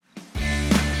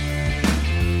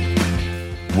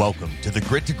Welcome to the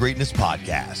Grit to Greatness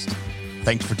podcast.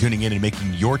 Thanks for tuning in and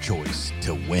making your choice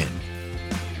to win.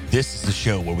 This is the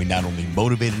show where we not only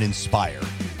motivate and inspire,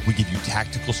 we give you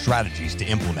tactical strategies to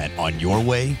implement on your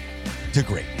way to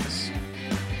greatness.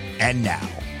 And now,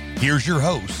 here's your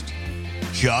host,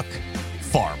 Chuck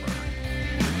Farmer.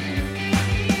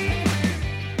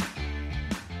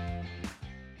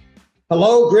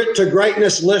 Hello, Grit to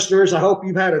Greatness listeners. I hope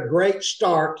you've had a great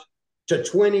start to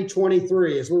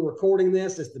 2023. As we're recording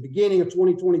this, it's the beginning of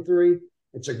 2023.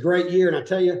 It's a great year. And I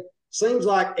tell you, seems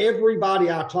like everybody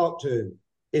I talk to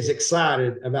is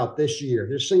excited about this year.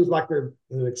 There seems like there's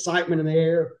excitement in the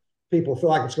air. People feel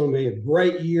like it's going to be a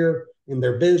great year in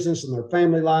their business and their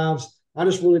family lives. I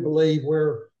just really believe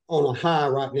we're on a high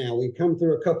right now. We've come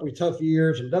through a couple of tough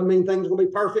years, and it doesn't mean things are going to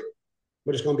be perfect,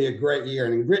 but it's going to be a great year.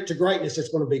 And in Grit to Greatness, it's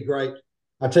going to be great.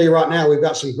 I tell you right now, we've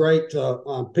got some great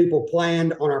people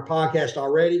planned on our podcast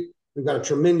already. We've got a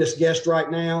tremendous guest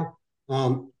right now.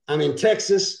 I'm in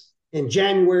Texas in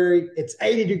January. It's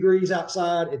 80 degrees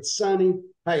outside. It's sunny.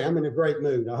 Hey, I'm in a great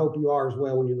mood. I hope you are as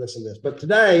well when you listen to this. But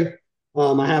today,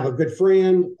 I have a good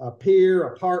friend, a peer,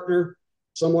 a partner,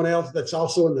 someone else that's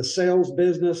also in the sales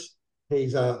business.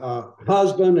 He's a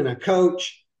husband and a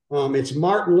coach. It's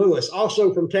Martin Lewis,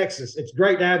 also from Texas. It's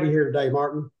great to have you here today,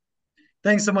 Martin.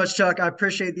 Thanks so much, Chuck. I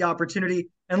appreciate the opportunity.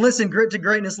 And listen, Grit to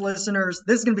Greatness listeners,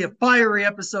 this is going to be a fiery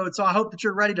episode, so I hope that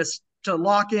you're ready to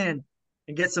lock in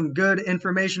and get some good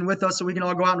information with us so we can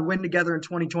all go out and win together in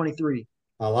 2023.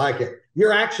 I like it.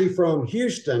 You're actually from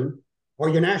Houston, or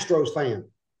you're an Astros fan?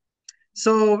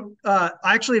 So I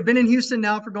actually have been in Houston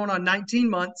now for going on 19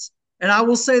 months, and I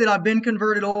will say that I've been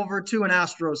converted over to an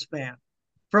Astros fan.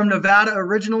 From Nevada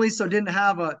originally, so didn't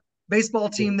have a baseball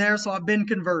team there, so I've been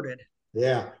converted.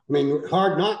 Yeah, I mean,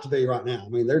 hard not to be right now. I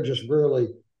mean, they're just really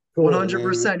cool.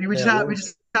 100%. We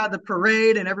just had the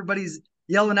parade, and everybody's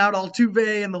yelling out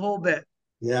Altuve and the whole bit.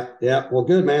 Yeah. Well,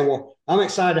 good, man. Well, I'm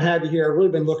excited to have you here. I've really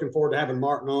been looking forward to having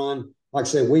Martin on. Like I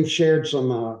said, we've shared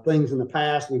some things in the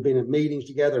past. We've been at meetings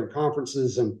together and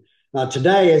conferences. And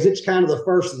today, as it's kind of the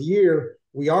first of the year,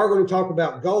 we are going to talk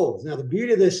about goals. Now, the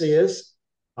beauty of this is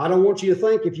I don't want you to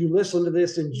think if you listen to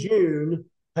this in June,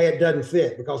 hey, it doesn't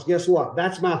fit, because guess what?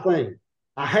 That's my thing.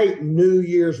 I hate New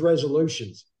Year's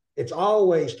resolutions. It's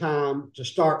always time to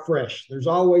start fresh. There's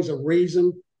always a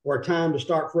reason or a time to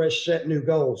start fresh, set new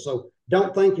goals. So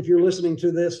don't think if you're listening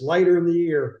to this later in the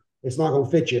year, it's not going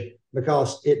to fit you,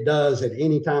 because it does at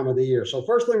any time of the year. So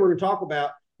first thing we're going to talk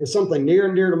about is something near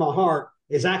and dear to my heart,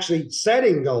 is actually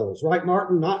setting goals, right,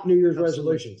 Martin? Not New Year's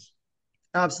resolutions.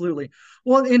 Absolutely.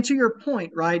 Well, and to your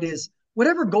point, right, is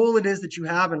whatever goal it is that you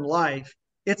have in life,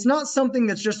 it's not something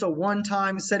that's just a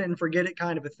one-time set it and forget it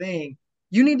kind of a thing.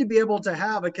 You need to be able to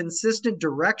have a consistent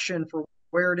direction for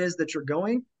where it is that you're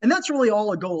going. And that's really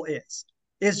all a goal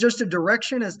is just a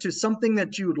direction as to something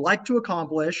that you would like to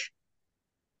accomplish,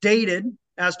 dated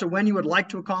as to when you would like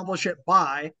to accomplish it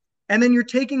by, and then you're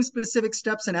taking specific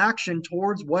steps in action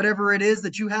towards whatever it is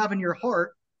that you have in your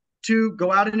heart to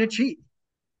go out and achieve.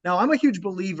 Now, I'm a huge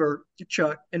believer,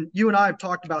 Chuck, and you and I have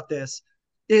talked about this,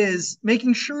 is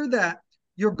making sure that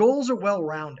your goals are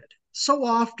well-rounded. So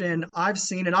often I've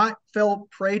seen, and I fell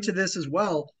prey to this as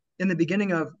well in the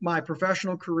beginning of my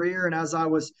professional career and as I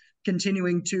was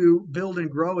continuing to build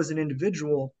and grow as an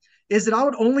individual, is that I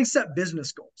would only set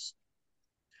business goals.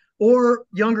 Or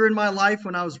younger in my life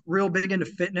when I was real big into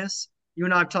fitness, you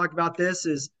and I have talked about this,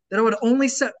 is that I would only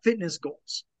set fitness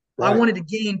goals. Right. I wanted to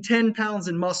gain 10 pounds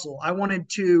in muscle. I wanted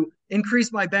to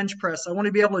increase my bench press. I wanted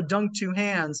to be able to dunk two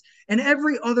hands. And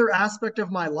every other aspect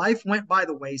of my life went by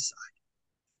the wayside.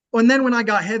 And then when I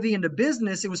got heavy into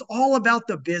business, it was all about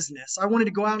the business. I wanted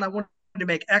to go out and I wanted to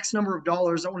make X number of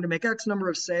dollars. I wanted to make X number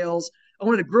of sales. I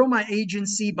wanted to grow my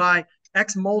agency by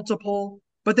X multiple.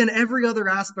 But then every other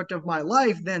aspect of my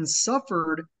life then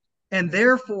suffered. And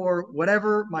therefore,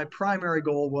 whatever my primary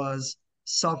goal was,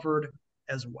 suffered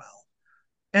as well.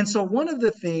 And so one of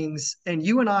the things, and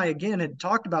you and I, again, had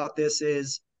talked about this,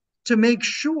 is to make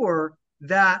sure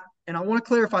that, and I want to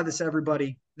clarify this,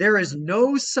 everybody, there is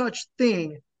no such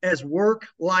thing as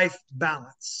work-life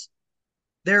balance.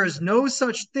 There is no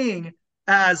such thing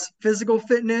as physical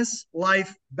fitness,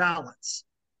 life balance.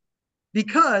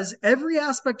 Because every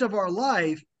aspect of our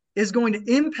life is going to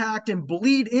impact and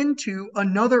bleed into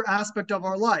another aspect of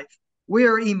our life. We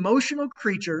are emotional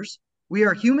creatures. We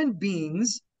are human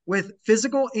beings with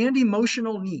physical and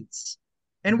emotional needs.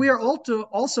 And we are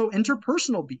also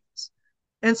interpersonal beings.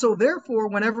 And so therefore,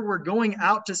 whenever we're going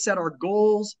out to set our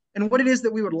goals and what it is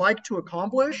that we would like to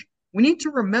accomplish, we need to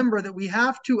remember that we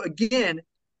have to, again,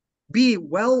 be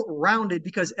well-rounded,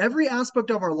 because every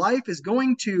aspect of our life is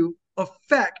going to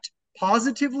affect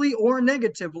positively or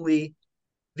negatively,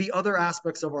 the other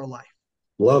aspects of our life.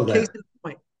 Love that. Case in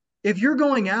point, if you're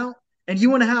going out and you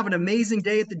want to have an amazing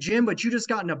day at the gym, but you just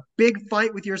got in a big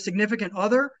fight with your significant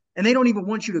other and they don't even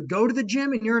want you to go to the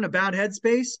gym and you're in a bad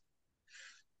headspace,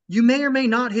 you may or may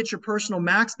not hit your personal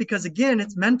max because, again,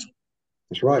 it's mental.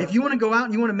 That's right. If you want to go out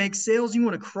and you want to make sales, you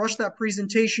want to crush that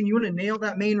presentation, you want to nail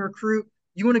that main recruit,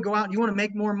 you want to go out and you want to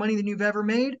make more money than you've ever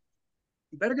made,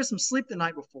 you better get some sleep the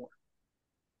night before.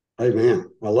 Hey, man,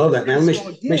 I love that, man.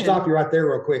 Let me stop you right there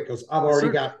real quick because I've already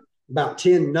got about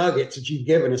 10 nuggets that you've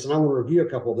given us, and I want to review a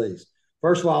couple of these.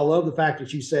 First of all, I love the fact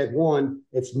that you said, one,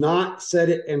 it's not set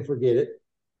it and forget it.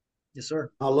 Yes,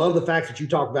 sir. I love the fact that you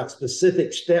talk about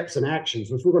specific steps and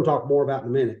actions, which we're going to talk more about in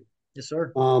a minute. Yes,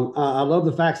 sir. I love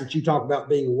the fact that you talk about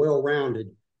being well-rounded,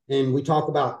 and we talk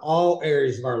about all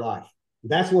areas of our life.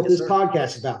 That's what this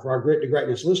podcast is about for our Grit to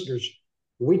Greatness listeners.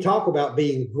 We talk about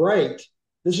being great.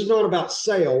 This is not about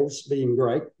sales being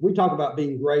great. We talk about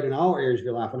being great in all areas of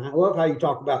your life. And I love how you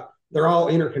talk about they're all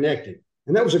interconnected.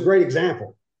 And that was a great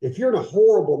example. If you're in a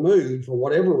horrible mood for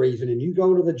whatever reason and you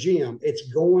go to the gym,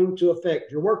 it's going to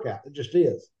affect your workout. It just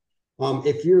is.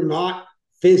 If you're not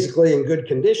physically in good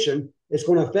condition, it's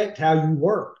going to affect how you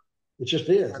work. It just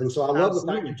is. And so I love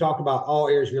the fact you talk about all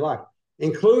areas of your life,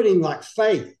 including like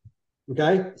faith.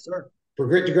 Okay. Yes, sir. For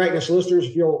Grit to Greatness listeners,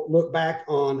 if you'll look back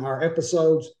on our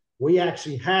episodes, we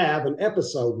actually have an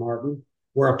episode, Martin,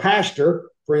 where a pastor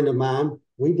friend of mine,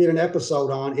 we did an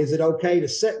episode on, is it okay to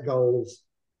set goals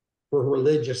for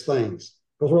religious things?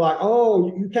 Because we're like,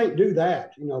 oh, you can't do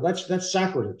that. You know, that's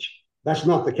sacrilege. That's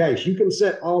not the case. You can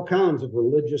set all kinds of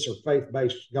religious or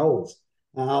faith-based goals.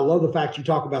 I love the fact you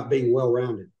talk about being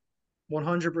well-rounded.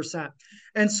 100%.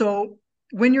 And so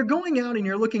when you're going out and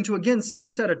you're looking to, again,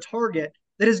 set a target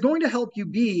that is going to help you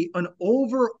be an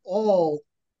overall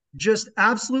just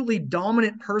absolutely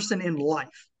dominant person in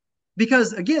life,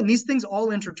 because, again, these things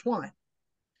all intertwine.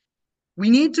 We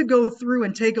need to go through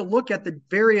and take a look at the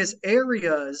various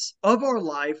areas of our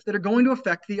life that are going to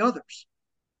affect the others.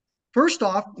 First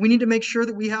off, we need to make sure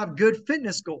that we have good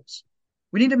fitness goals.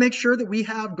 We need to make sure that we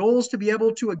have goals to be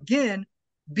able to, again,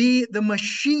 be the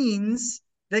machines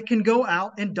that can go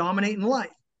out and dominate in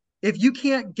life. If you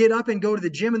can't get up and go to the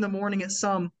gym in the morning at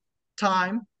some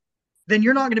time, then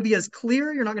you're not going to be as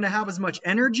clear, you're not going to have as much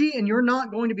energy, and you're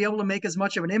not going to be able to make as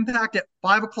much of an impact at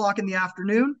 5 o'clock in the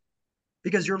afternoon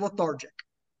because you're lethargic.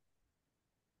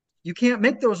 You can't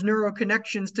make those neuro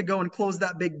connections to go and close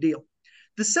that big deal.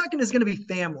 The second is going to be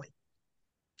family.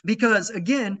 Because,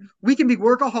 again, we can be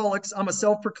workaholics. I'm a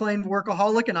self-proclaimed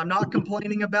workaholic, and I'm not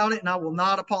complaining about it, and I will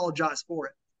not apologize for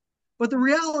it. But the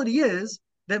reality is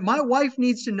that my wife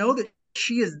needs to know that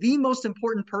she is the most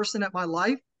important person at my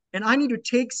life, and I need to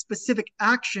take specific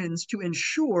actions to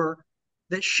ensure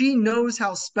that she knows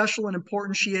how special and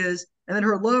important she is, and that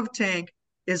her love tank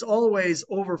is always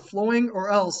overflowing,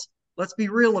 or else, let's be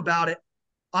real about it,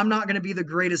 I'm not going to be the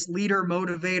greatest leader,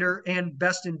 motivator, and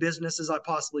best in business as I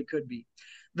possibly could be.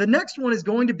 The next one is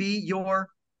going to be your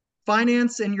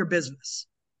finance and your business.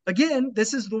 Again,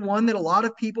 this is the one that a lot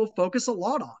of people focus a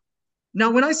lot on.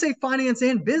 Now, when I say finance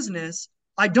and business,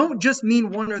 I don't just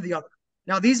mean one or the other.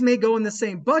 Now, these may go in the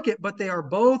same bucket, but they are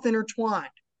both intertwined.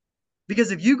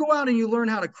 Because if you go out and you learn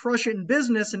how to crush it in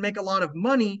business and make a lot of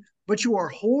money, but you are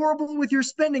horrible with your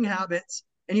spending habits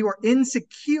and you are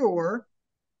insecure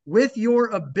with your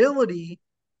ability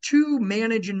to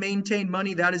manage and maintain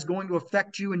money, that is going to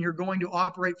affect you, and you're going to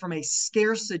operate from a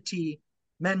scarcity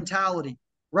mentality.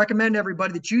 Recommend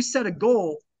everybody that you set a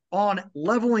goal on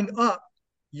leveling up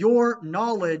your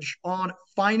knowledge on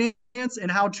finance and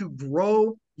how to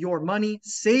grow your money,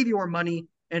 save your money,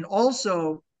 and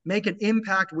also make an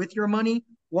impact with your money,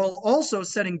 while also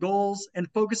setting goals and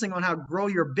focusing on how to grow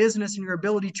your business and your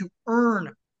ability to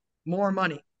earn more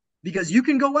money. Because you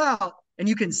can go out and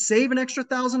you can save an extra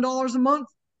 $1,000 a month,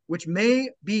 which may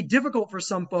be difficult for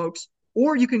some folks,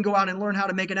 or you can go out and learn how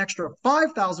to make an extra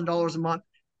 $5,000 a month,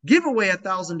 give away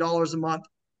 $1,000 a month,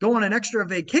 go on an extra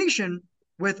vacation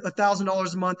with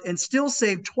 $1,000 a month, and still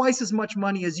save twice as much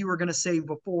money as you were going to save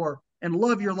before, and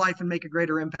love your life and make a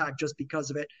greater impact just because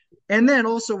of it. And then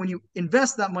also, when you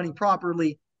invest that money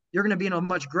properly, you're going to be in a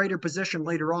much greater position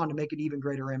later on to make an even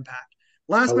greater impact.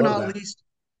 Last but not least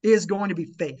is going to be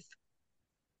faith.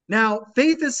 Now,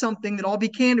 faith is something that I'll be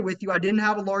candid with you, I didn't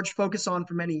have a large focus on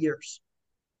for many years.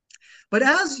 But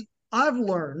as I've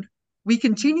learned, we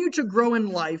continue to grow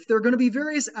in life. There are going to be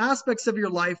various aspects of your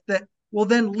life that will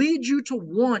then lead you to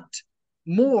want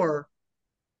more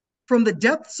from the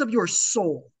depths of your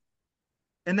soul.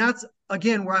 And that's,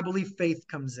 again, where I believe faith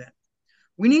comes in.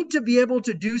 We need to be able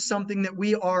to do something that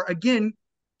we are, again,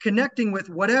 connecting with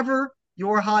whatever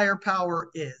your higher power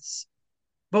is.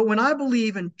 But when I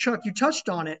believe, and Chuck, you touched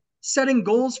on it, setting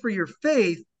goals for your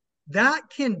faith, that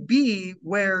can be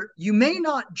where you may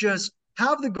not just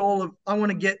have the goal of, I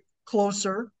want to get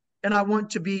closer and I want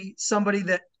to be somebody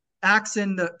that acts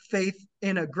in the faith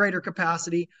in a greater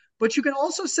capacity, but you can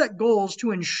also set goals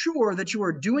to ensure that you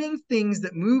are doing things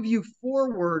that move you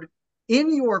forward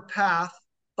in your path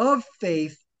of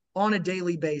faith on a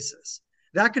daily basis.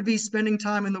 That could be spending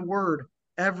time in the Word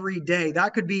every day.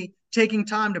 That could be taking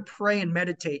time to pray and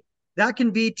meditate. That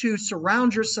can be to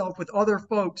surround yourself with other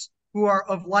folks who are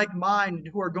of like mind,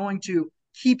 who are going to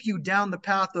keep you down the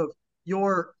path of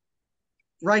your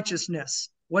righteousness,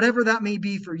 whatever that may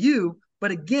be for you.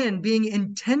 But again, being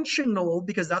intentional,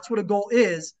 because that's what a goal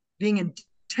is, being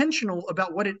intentional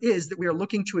about what it is that we are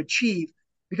looking to achieve.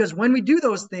 Because when we do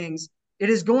those things, it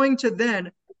is going to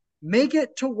then make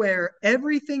it to where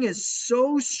everything is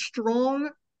so strong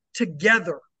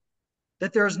together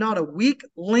that there is not a weak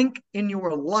link in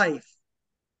your life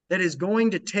that is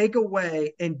going to take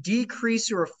away and decrease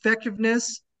your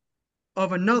effectiveness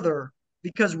of another,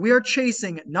 because we are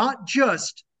chasing not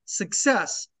just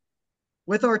success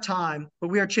with our time, but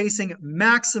we are chasing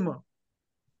maximum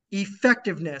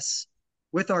effectiveness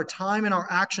with our time and our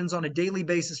actions on a daily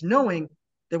basis, knowing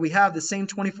that we have the same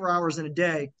 24 hours in a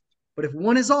day. But if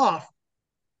one is off,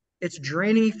 it's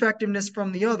draining effectiveness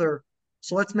from the other.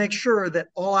 So let's make sure that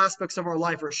all aspects of our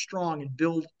life are strong and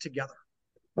build together.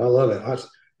 I love it.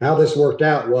 How this worked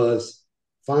out was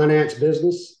finance,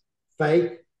 business,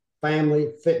 faith,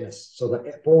 family, fitness. So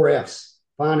the 4 F's: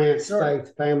 finance,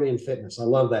 faith, family, and fitness. I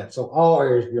love that. So all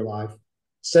areas of your life,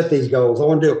 set these goals. I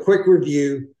want to do a quick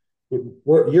review.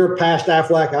 You're past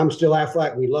Aflac. I'm still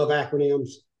Aflac. We love acronyms.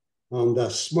 The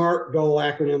SMART goal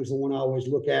acronym is the one I always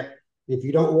look at. If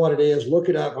you don't know what it is, look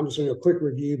it up. I'm just going to do a quick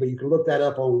review, but you can look that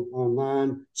up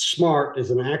online. SMART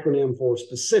is an acronym for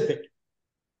specific.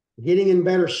 Getting in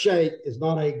better shape is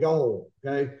not a goal,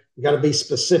 okay? You got to be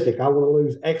specific. I want to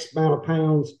lose X amount of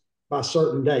pounds by a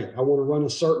certain date. I want to run a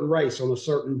certain race on a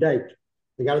certain date.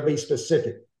 You got to be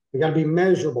specific. You got to be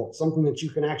measurable, something that you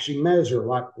can actually measure,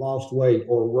 like lost weight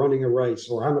or running a race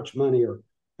or how much money or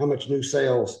how much new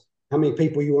sales, how many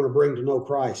people you want to bring to know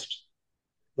Christ.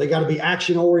 They got to be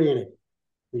action-oriented.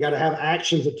 You got to have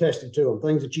actions attested to them,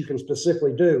 things that you can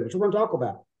specifically do, which we're going to talk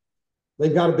about.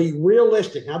 They've got to be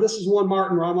realistic. Now, this is one,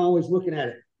 Martin, where I'm always looking at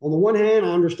it. On the one hand, I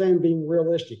understand being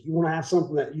realistic. You want to have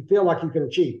something that you feel like you can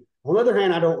achieve. On the other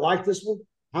hand, I don't like this one.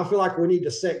 I feel like we need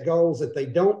to set goals that they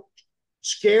don't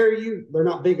scare you. They're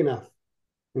not big enough.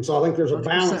 And so I think there's a 100%.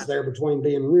 balance there between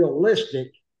being realistic,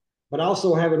 but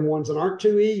also having ones that aren't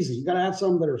too easy. You got to have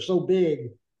some that are so big,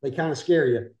 they kind of scare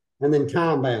you. And then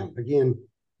time bound. Again,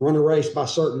 run a race by a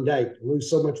certain date, lose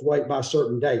so much weight by a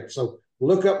certain date. So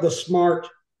look up the SMART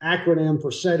acronym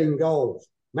for setting goals.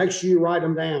 Make sure you write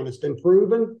them down. It's been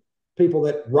proven, people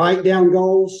that write down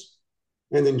goals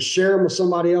and then share them with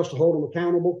somebody else to hold them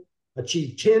accountable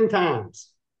achieve 10 times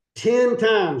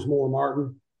more,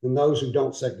 Martin, than those who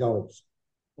don't set goals.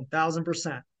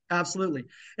 1,000%. Absolutely.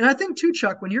 And I think too,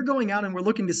 Chuck, when you're going out and we're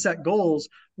looking to set goals,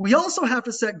 we also have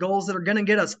to set goals that are going to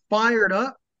get us fired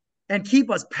up and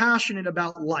keep us passionate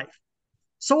about life.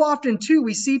 So often too,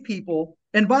 we see people,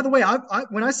 and by the way,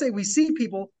 when I say we see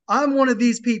people, I'm one of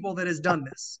these people that has done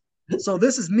this. So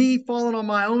this is me falling on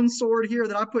my own sword here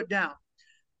that I put down.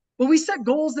 But we set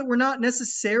goals that we're not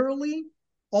necessarily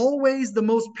always the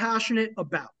most passionate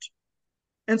about.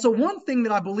 And so one thing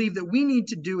that I believe that we need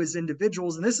to do as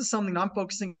individuals, and this is something I'm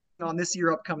focusing on this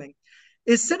year upcoming,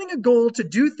 is setting a goal to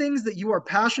do things that you are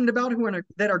passionate about,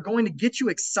 that are going to get you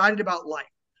excited about life.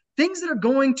 Things that are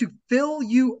going to fill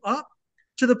you up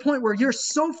to the point where you're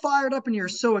so fired up and you're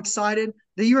so excited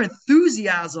that your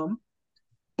enthusiasm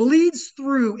bleeds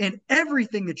through in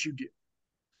everything that you do.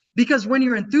 Because when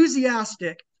you're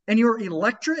enthusiastic and you're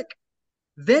electric,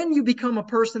 then you become a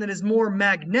person that is more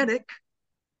magnetic,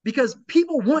 because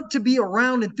people want to be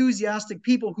around enthusiastic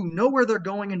people who know where they're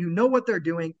going and who know what they're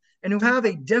doing and who have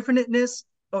a definiteness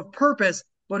of purpose,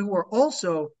 but who are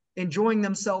also enjoying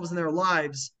themselves in their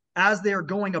lives as they are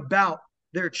going about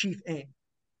their chief aim.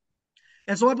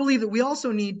 And so I believe that we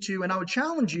also need to, and I would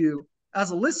challenge you as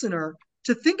a listener,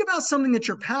 to think about something that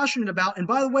you're passionate about. And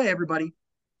by the way, everybody,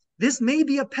 this may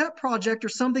be a pet project or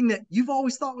something that you've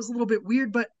always thought was a little bit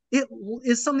weird, but it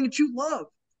is something that you love.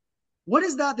 What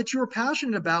is that you're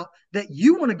passionate about that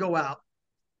you want to go out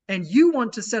and you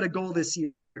want to set a goal this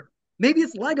year? Maybe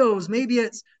it's Legos, maybe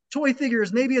it's toy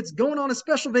figures, maybe it's going on a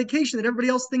special vacation that everybody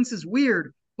else thinks is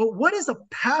weird. But what is a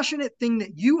passionate thing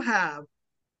that you have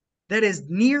that is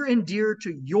near and dear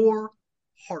to your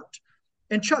heart?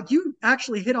 And Chuck, you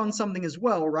actually hit on something as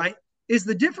well, right? is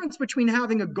the difference between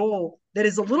having a goal that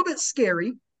is a little bit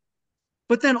scary,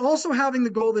 but then also having the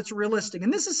goal that's realistic.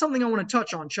 And this is something I want to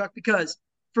touch on, Chuck, because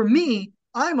for me,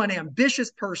 I'm an ambitious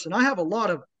person. I have a lot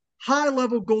of high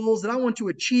level goals that I want to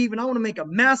achieve, and I want to make a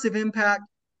massive impact.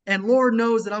 And Lord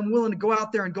knows that I'm willing to go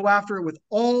out there and go after it with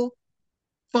all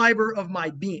fiber of my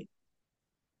being.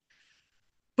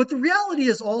 But the reality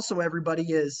is also, everybody,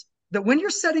 is that when you're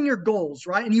setting your goals,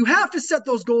 right, and you have to set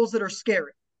those goals that are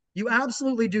scary. You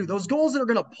absolutely do. Those goals that are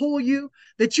going to pull you,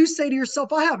 that you say to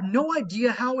yourself, I have no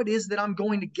idea how it is that I'm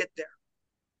going to get there.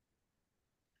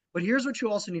 But here's what you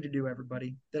also need to do,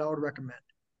 everybody, that I would recommend.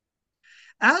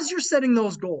 As you're setting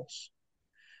those goals,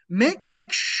 make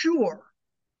sure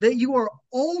that you are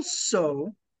also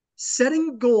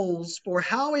setting goals for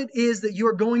how it is that you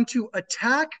are going to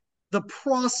attack the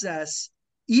process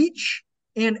each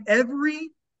and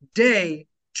every day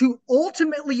to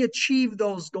ultimately achieve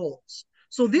those goals.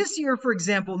 So this year, for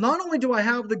example, not only do I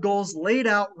have the goals laid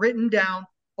out, written down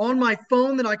on my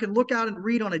phone that I can look out and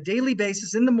read on a daily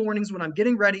basis in the mornings when I'm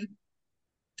getting ready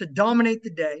to dominate the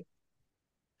day,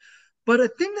 but a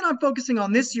thing that I'm focusing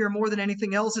on this year more than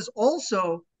anything else is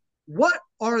also what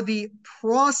are the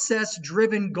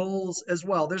process-driven goals as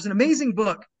well. There's an amazing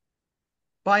book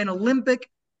by an Olympic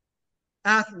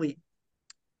athlete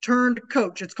turned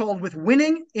coach. It's called With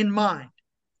Winning in Mind.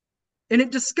 And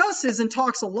it discusses and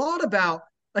talks a lot about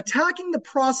attacking the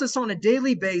process on a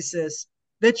daily basis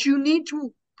that you need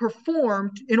to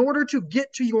perform in order to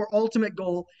get to your ultimate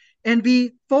goal and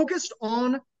be focused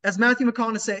on, as Matthew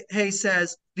McConaughey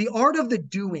says, the art of the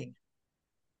doing.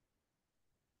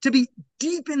 To be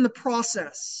deep in the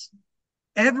process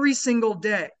every single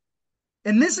day.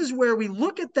 And this is where we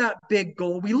look at that big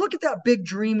goal, we look at that big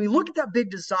dream, we look at that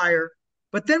big desire,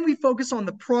 but then we focus on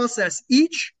the process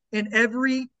each and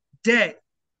every day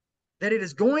that it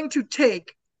is going to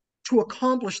take to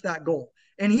accomplish that goal.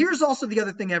 And here's also the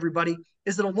other thing, everybody,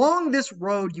 is that along this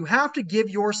road, you have to give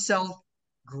yourself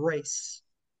grace.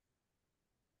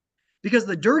 Because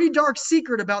the dirty, dark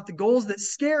secret about the goals that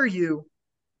scare you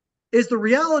is the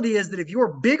reality is that if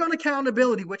you're big on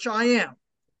accountability, which I am,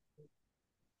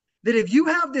 that if you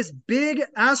have this big,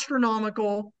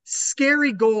 astronomical,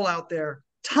 scary goal out there,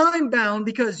 time-bound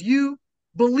because you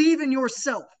believe in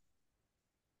yourself,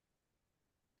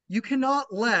 you cannot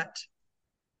let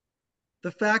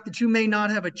the fact that you may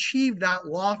not have achieved that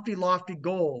lofty, lofty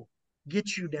goal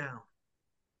get you down.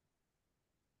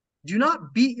 Do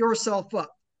not beat yourself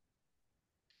up.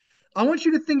 I want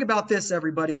you to think about this,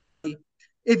 everybody.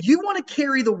 If you want to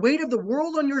carry the weight of the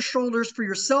world on your shoulders for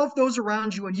yourself, those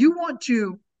around you, and you want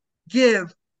to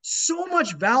give so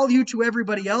much value to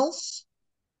everybody else,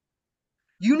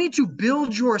 you need to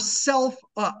build yourself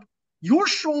up. Your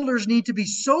shoulders need to be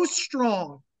so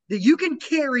strong that you can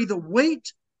carry the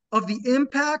weight of the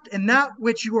impact and that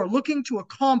which you are looking to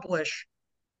accomplish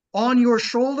on your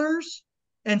shoulders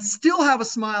and still have a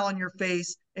smile on your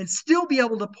face and still be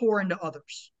able to pour into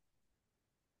others.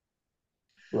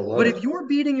 But if you're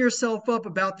beating yourself up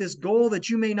about this goal that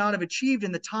you may not have achieved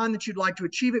in the time that you'd like to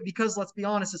achieve it, because let's be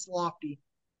honest, it's lofty,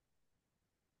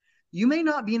 you may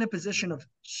not be in a position of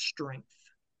strength.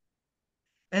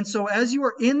 And so as you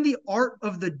are in the art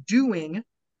of the doing,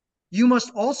 you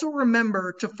must also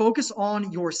remember to focus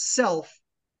on yourself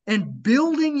and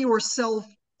building yourself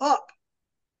up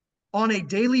on a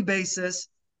daily basis,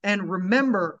 and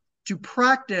remember to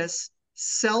practice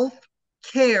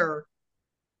self-care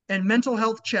and mental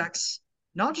health checks,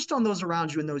 not just on those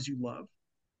around you and those you love,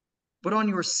 but on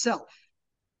yourself.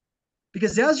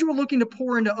 Because as you are looking to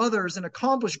pour into others and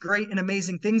accomplish great and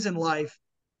amazing things in life,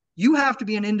 you have to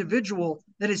be an individual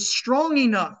that is strong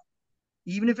enough,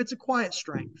 even if it's a quiet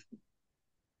strength,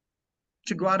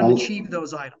 to go out and achieve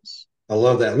those items. I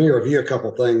love that. Let me review a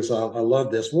couple of things. I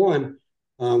love this. One,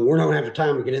 we're not going to have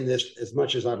time to get in this as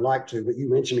much as I'd like to, but you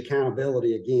mentioned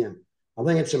accountability again. I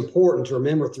think it's important to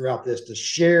remember throughout this to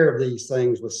share these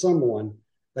things with someone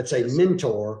that's a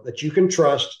mentor that you can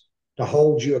trust to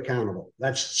hold you accountable.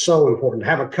 That's so important. To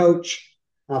have a coach.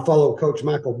 I follow Coach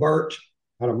Michael Burt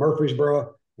out of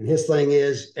Murfreesboro, and his thing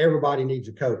is everybody needs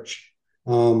a coach.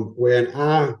 When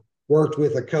I worked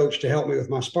with a coach to help me with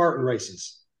my Spartan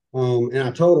races, and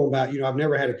I told them about, I've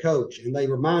never had a coach, and they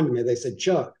reminded me, they said,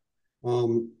 Chuck,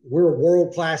 we're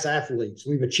world-class athletes.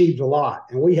 We've achieved a lot,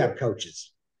 and we have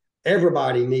coaches.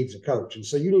 Everybody needs a coach. And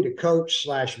so you need a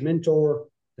coach/mentor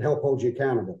to help hold you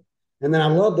accountable. And then I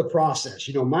love the process.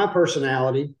 My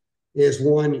personality is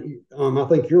one, I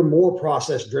think you're more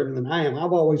process driven than I am.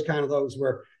 I've always kind of those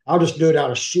where I'll just do it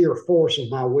out of sheer force of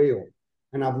my will.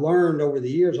 And I've learned over the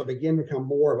years, I begin to become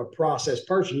more of a process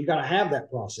person. You got to have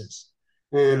that process.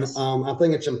 And I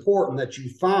think it's important that you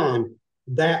find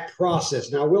that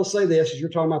process. Now, I will say this, as you're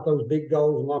talking about those big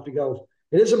goals and lofty goals,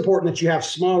 it is important that you have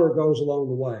smaller goals along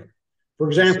the way. For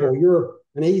example,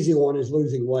 an easy one is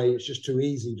losing weight. It's just too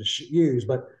easy to use.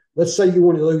 But let's say you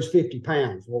want to lose 50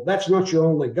 pounds. Well, that's not your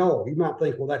only goal. You might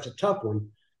think, well, that's a tough one.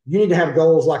 You need to have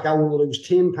goals like, I want to lose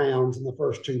 10 pounds in the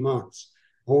first 2 months.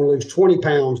 I want to lose 20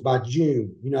 pounds by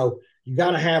June. You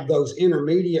got to have those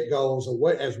intermediate goals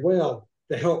as well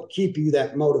to help keep you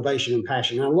that motivation and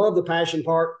passion. And I love the passion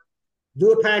part.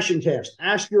 Do a passion test.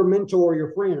 Ask your mentor or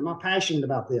your friend, am I passionate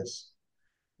about this?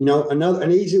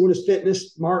 An easy one is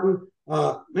fitness, Martin.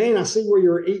 Man, I see where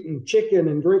you're eating chicken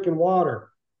and drinking water.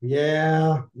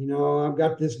 Yeah, I've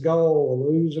got this goal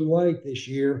of losing weight this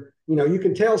year. You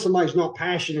can tell somebody's not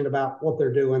passionate about what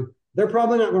they're doing. They're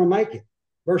probably not going to make it.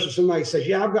 Versus somebody says,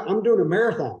 yeah, I'm doing a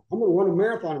marathon. I'm going to run a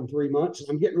marathon in 3 months, and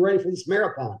I'm getting ready for this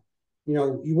marathon.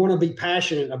 You want to be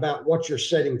passionate about what you're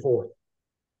setting forth.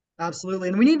 Absolutely.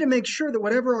 And we need to make sure that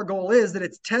whatever our goal is, that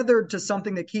it's tethered to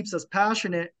something that keeps us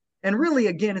passionate. And really,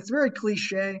 again, it's very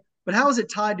cliche, but how is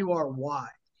it tied to our why?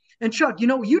 And Chuck,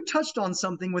 you touched on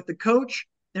something with the coach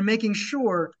and making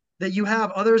sure that you have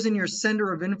others in your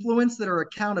center of influence that are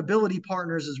accountability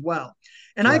partners as well.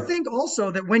 And right. I think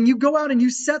also that when you go out and you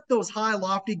set those high,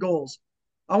 lofty goals,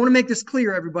 I want to make this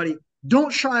clear, everybody,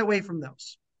 don't shy away from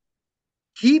those.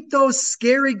 Keep those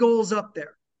scary goals up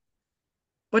there.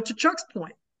 But to Chuck's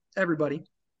point, everybody,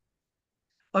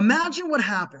 imagine what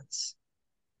happens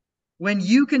when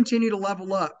you continue to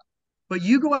level up, but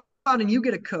you go out and you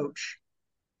get a coach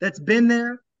that's been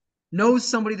there, knows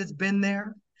somebody that's been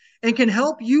there, and can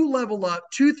help you level up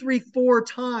 2, 3, 4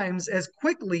 times as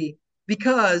quickly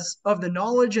because of the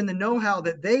knowledge and the know-how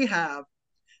that they have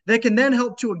that can then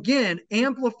help to, again,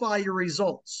 amplify your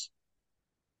results.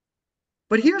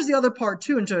 But here's the other part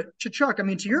too, and to Chuck,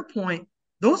 to your point,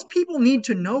 those people need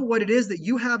to know what it is that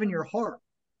you have in your heart.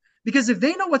 Because if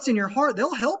they know what's in your heart,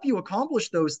 they'll help you accomplish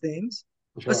those things,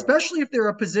 sure. Especially if they're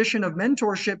a position of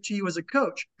mentorship to you as a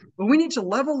coach. But we need to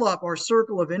level up our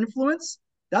circle of influence.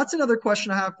 That's another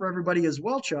question I have for everybody as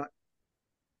well, Chuck.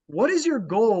 What is your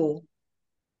goal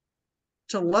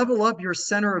to level up your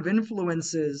center of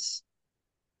influences?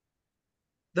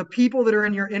 The people that are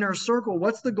in your inner circle,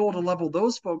 what's the goal to level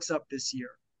those folks up this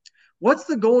year? What's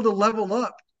the goal to level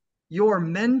up your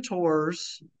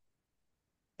mentors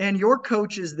and your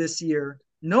coaches this year,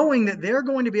 knowing that they're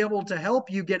going to be able to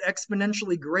help you get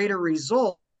exponentially greater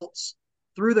results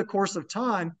through the course of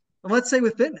time? And let's say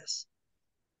with fitness,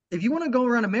 if you want to go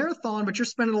around a marathon, but you're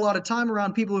spending a lot of time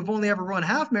around people who've only ever run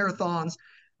half marathons,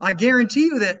 I guarantee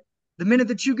you that the minute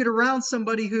that you get around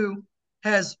somebody who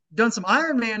has done some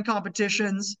Ironman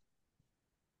competitions,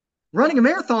 running a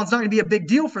marathon is not going to be a big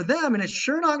deal for them, and it's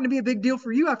sure not going to be a big deal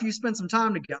for you after you spend some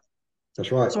time together.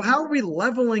 That's right. So how are we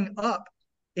leveling up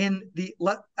in the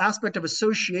aspect of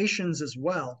associations as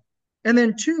well? And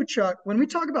then two, Chuck, when we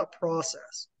talk about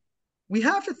process, we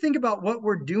have to think about what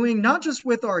we're doing, not just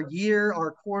with our year,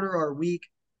 our quarter, our week,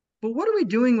 but what are we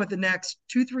doing with the next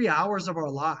 2-3 hours of our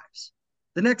lives,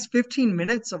 the next 15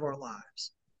 minutes of our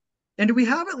lives? And do we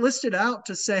have it listed out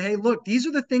to say, hey, look, these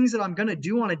are the things that I'm going to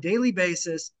do on a daily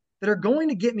basis that are going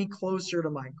to get me closer to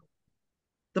my goal.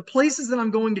 The places that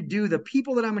I'm going to do, the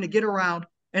people that I'm going to get around.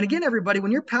 And again, everybody,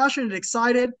 when you're passionate,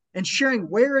 excited, and sharing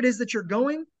where it is that you're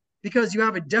going because you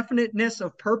have a definiteness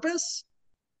of purpose,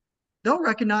 they'll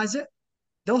recognize it.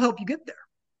 They'll help you get there.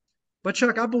 But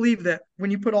Chuck, I believe that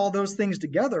when you put all those things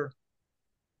together,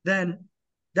 then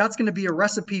that's going to be a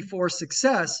recipe for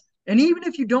success. And even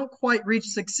if you don't quite reach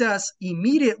success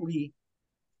immediately,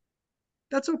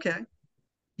 that's okay.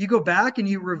 You go back and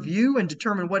you review and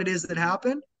determine what it is that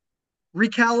happened,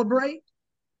 recalibrate,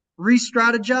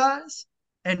 re-strategize,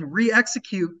 and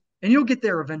re-execute, and you'll get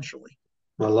there eventually.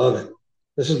 I love it.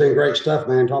 This has been great stuff,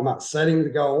 man. Talking about setting the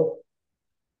goal,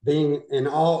 being in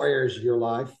all areas of your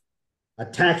life,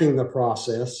 attacking the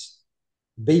process,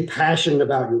 be passionate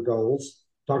about your goals,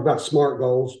 talk about SMART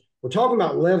goals. We're talking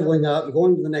about leveling up and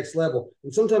going to the next level.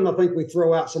 And sometimes I think we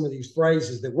throw out some of these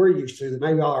phrases that we're used to that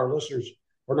maybe all our listeners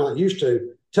are not used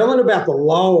to. Tell them about the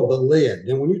law of the lid.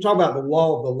 And when you talk about the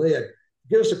law of the lid,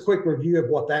 give us a quick review of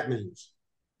what that means.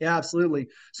 Yeah, absolutely.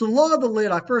 So the law of the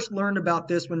lid, I first learned about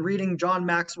this when reading John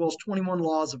Maxwell's 21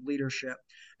 Laws of Leadership.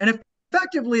 And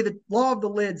effectively, the law of the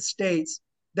lid states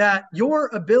that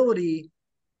your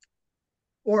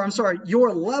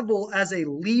level as a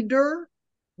leader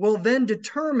will then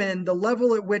determine the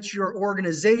level at which your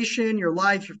organization, your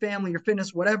life, your family, your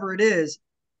fitness, whatever it is,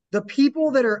 the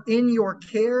people that are in your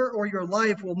care or your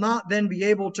life will not then be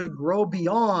able to grow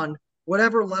beyond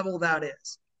whatever level that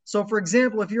is. So for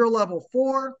example, if you're a level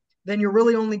 4 then you're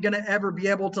really only going to ever be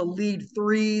able to lead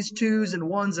threes, twos, and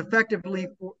ones effectively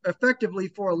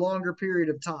for a longer period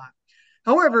of time.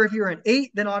 However, if you're an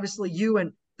 8, then obviously you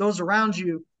and those around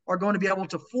you are going to be able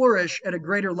to flourish at a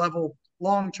greater level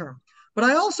long term. But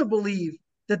I also believe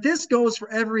that this goes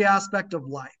for every aspect of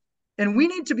life. And we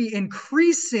need to be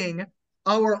increasing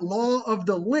our law of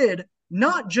the lid,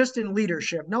 not just in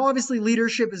leadership. Now, obviously,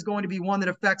 leadership is going to be one that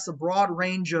affects a broad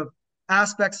range of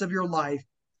aspects of your life.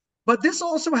 But this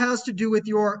also has to do with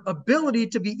your ability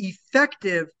to be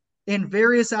effective in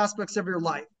various aspects of your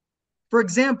life. For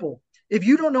example, if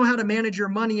you don't know how to manage your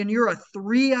money and you're a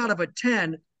 3 out of a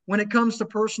 10 when it comes to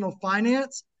personal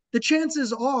finance, the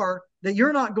chances are that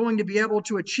you're not going to be able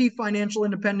to achieve financial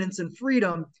independence and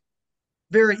freedom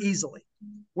very easily.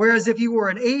 Whereas if you were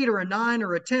an 8 or a 9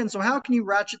 or a 10, so how can you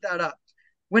ratchet that up?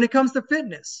 When it comes to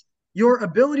fitness, your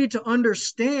ability to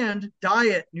understand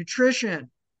diet,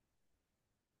 nutrition,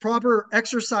 proper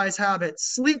exercise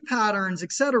habits, sleep patterns,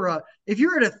 etc. If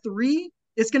you're at a 3,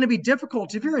 it's going to be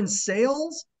difficult. If you're in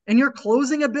sales and your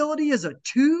closing ability is a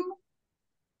 2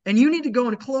 and you need to go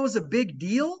and close a big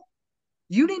deal,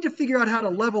 you need to figure out how to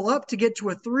level up to get to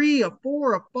a 3, a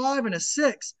 4, a 5, and a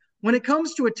 6. When it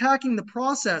comes to attacking the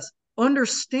process,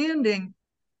 understanding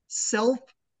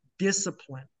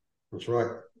self-discipline. That's right.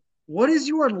 What is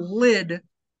your lid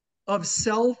of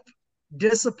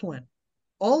self-discipline?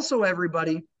 Also,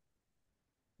 everybody,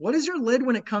 what is your lid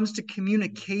when it comes to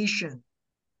communication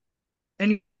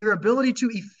and your ability to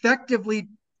effectively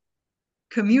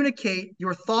communicate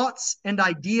your thoughts and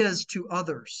ideas to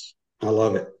others? I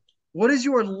love it. What is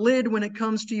your lid when it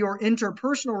comes to your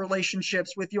interpersonal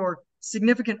relationships with your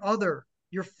significant other,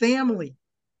 your family?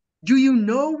 Do you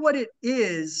know what it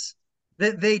is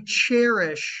that they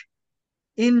cherish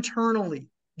internally?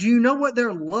 Do you know what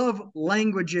their love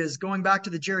language is? Going back to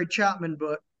the Jerry Chapman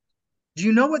book, do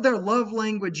you know what their love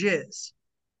language is?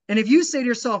 And if you say to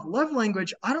yourself, love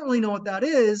language, I don't really know what that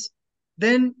is,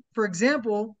 then, for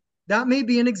example, that may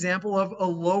be an example of a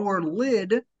lower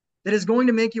lid that is going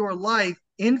to make your life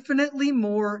infinitely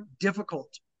more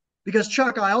difficult. Because,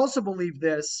 Chuck, I also believe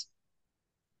this,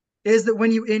 is that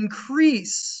when you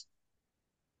increase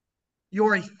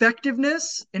your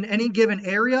effectiveness in any given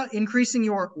area, increasing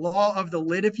your law of the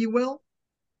lid, if you will,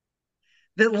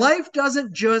 that life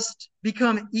doesn't just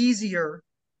become easier.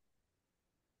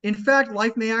 In fact,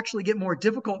 life may actually get more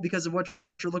difficult because of what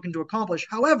you're looking to accomplish.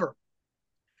 However,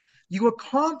 you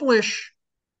accomplish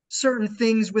certain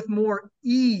things with more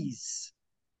ease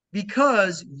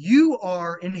because you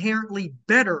are inherently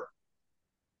better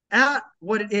at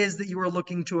what it is that you are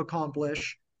looking to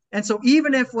accomplish. And so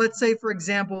even if, let's say, for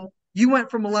example, you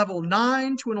went from a level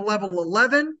 9 to a level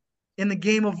 11 in the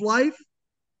game of life,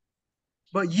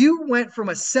 but you went from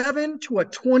a 7 to a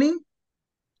 20,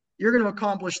 you're going to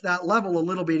accomplish that level a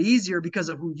little bit easier because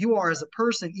of who you are as a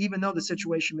person, even though the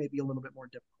situation may be a little bit more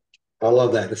difficult. I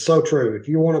love that. It's so true. If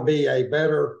you want to be a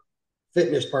better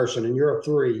fitness person and you're a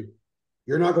 3,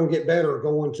 you're not going to get better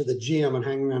going to the gym and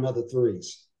hanging around other 3s.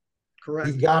 Correct.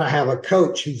 You've got to have a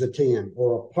coach who's a 10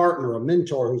 or a partner, a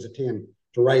mentor who's a 10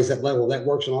 to raise that level. That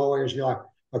works in all areas of your life.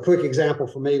 A quick example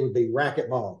for me would be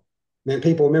racquetball. Man,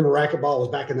 people remember racquetball was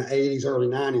back in the 80s, early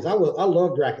 90s. I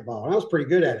loved racquetball, and I was pretty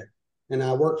good at it. And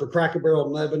I worked for Cracker Barrel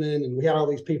in Lebanon, and we had all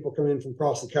these people come in from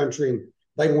across the country, and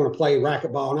they want to play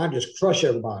racquetball, and I just crush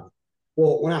everybody.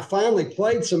 Well, when I finally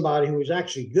played somebody who was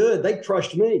actually good, they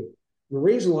crushed me. And the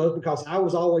reason was because I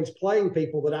was always playing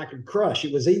people that I could crush.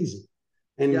 It was easy.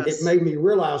 And It made me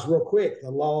realize real quick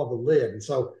the law of the lid. And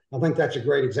so I think that's a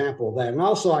great example of that. And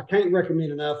also, I can't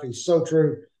recommend enough, he's so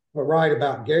true, but right,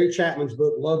 about Gary Chapman's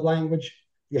book, Love Language.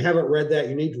 If you haven't read that,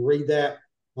 you need to read that.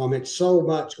 It's so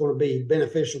much going to be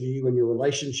beneficial to you in your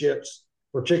relationships,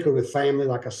 particularly with family,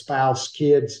 like a spouse,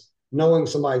 kids, knowing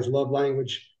somebody's love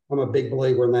language. I'm a big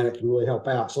believer in that. It can really help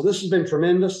out. So this has been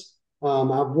tremendous.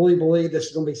 I really believe this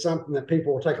is going to be something that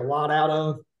people will take a lot out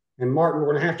of. And Martin,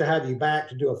 we're going to have you back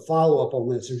to do a follow-up on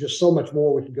this. There's just so much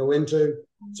more we could go into.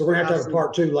 So we're going to have a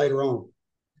part 2 later on.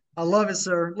 I love it,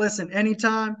 sir. Listen,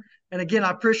 anytime. And again,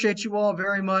 I appreciate you all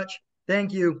very much.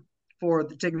 Thank you for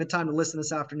taking the time to listen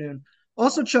this afternoon.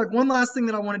 Also, Chuck, one last thing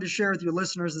that I wanted to share with your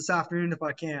listeners this afternoon, if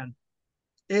I can,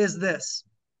 is this.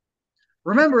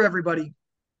 Remember, everybody,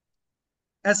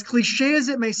 as cliche as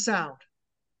it may sound,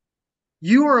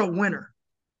 you are a winner.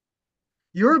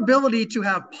 Your ability to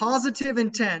have positive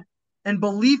intent and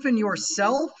belief in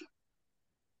yourself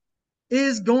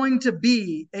is going to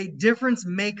be a difference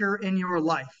maker in your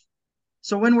life.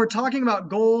 So when we're talking about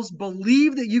goals,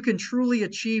 believe that you can truly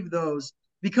achieve those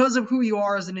because of who you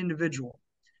are as an individual.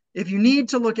 If you need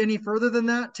to look any further than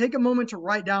that, take a moment to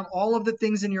write down all of the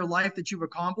things in your life that you've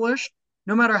accomplished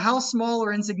no matter how small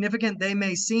or insignificant they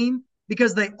may seem,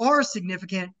 because they are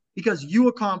significant because you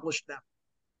accomplished them.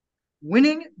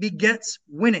 Winning begets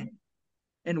winning,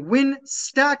 and win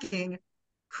stacking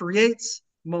creates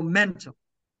momentum.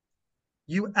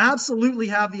 You absolutely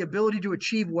have the ability to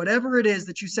achieve whatever it is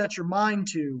that you set your mind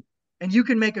to, and you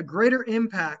can make a greater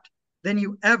impact than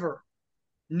you ever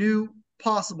knew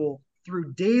possible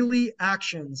through daily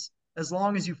actions, as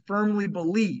long as you firmly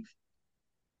believe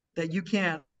that you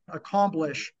can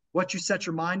accomplish what you set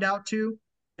your mind out to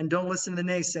and don't listen to the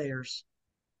naysayers.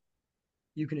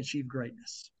 You can achieve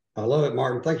greatness. I love it,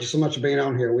 Martin. Thank you so much for being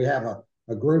on here. We have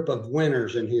a group of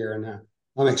winners in here, and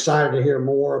I'm excited to hear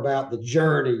more about the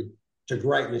journey to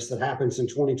greatness that happens in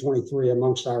 2023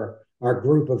 amongst our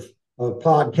group of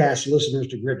podcast listeners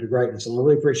to Grit to Greatness. And I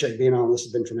really appreciate being on. This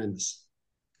has been tremendous.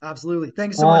 Absolutely.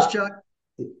 Thank you so much, Chuck.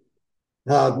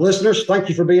 Listeners, thank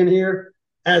you for being here.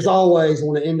 As always, I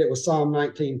want to end it with Psalm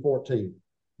 19:14.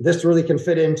 This really can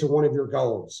fit into one of your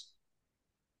goals.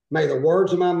 May the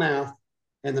words of my mouth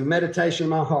and the meditation of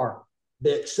my heart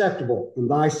be acceptable in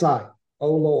thy sight,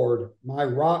 O Lord, my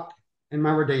rock and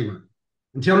my redeemer.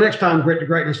 Until next time, Grit to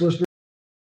Greatness listeners.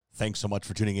 Thanks so much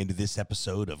for tuning into this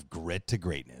episode of Grit to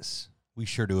Greatness. We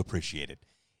sure do appreciate it.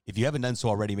 If you haven't done so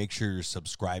already, make sure you're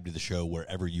subscribed to the show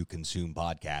wherever you consume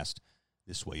podcasts.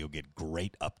 This way you'll get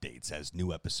great updates as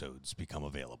new episodes become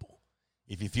available.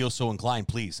 If you feel so inclined,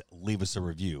 please leave us a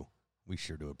review. We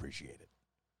sure do appreciate it.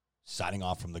 Signing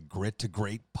off from the Grit to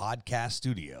Great podcast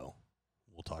studio.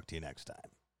 We'll talk to you next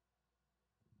time.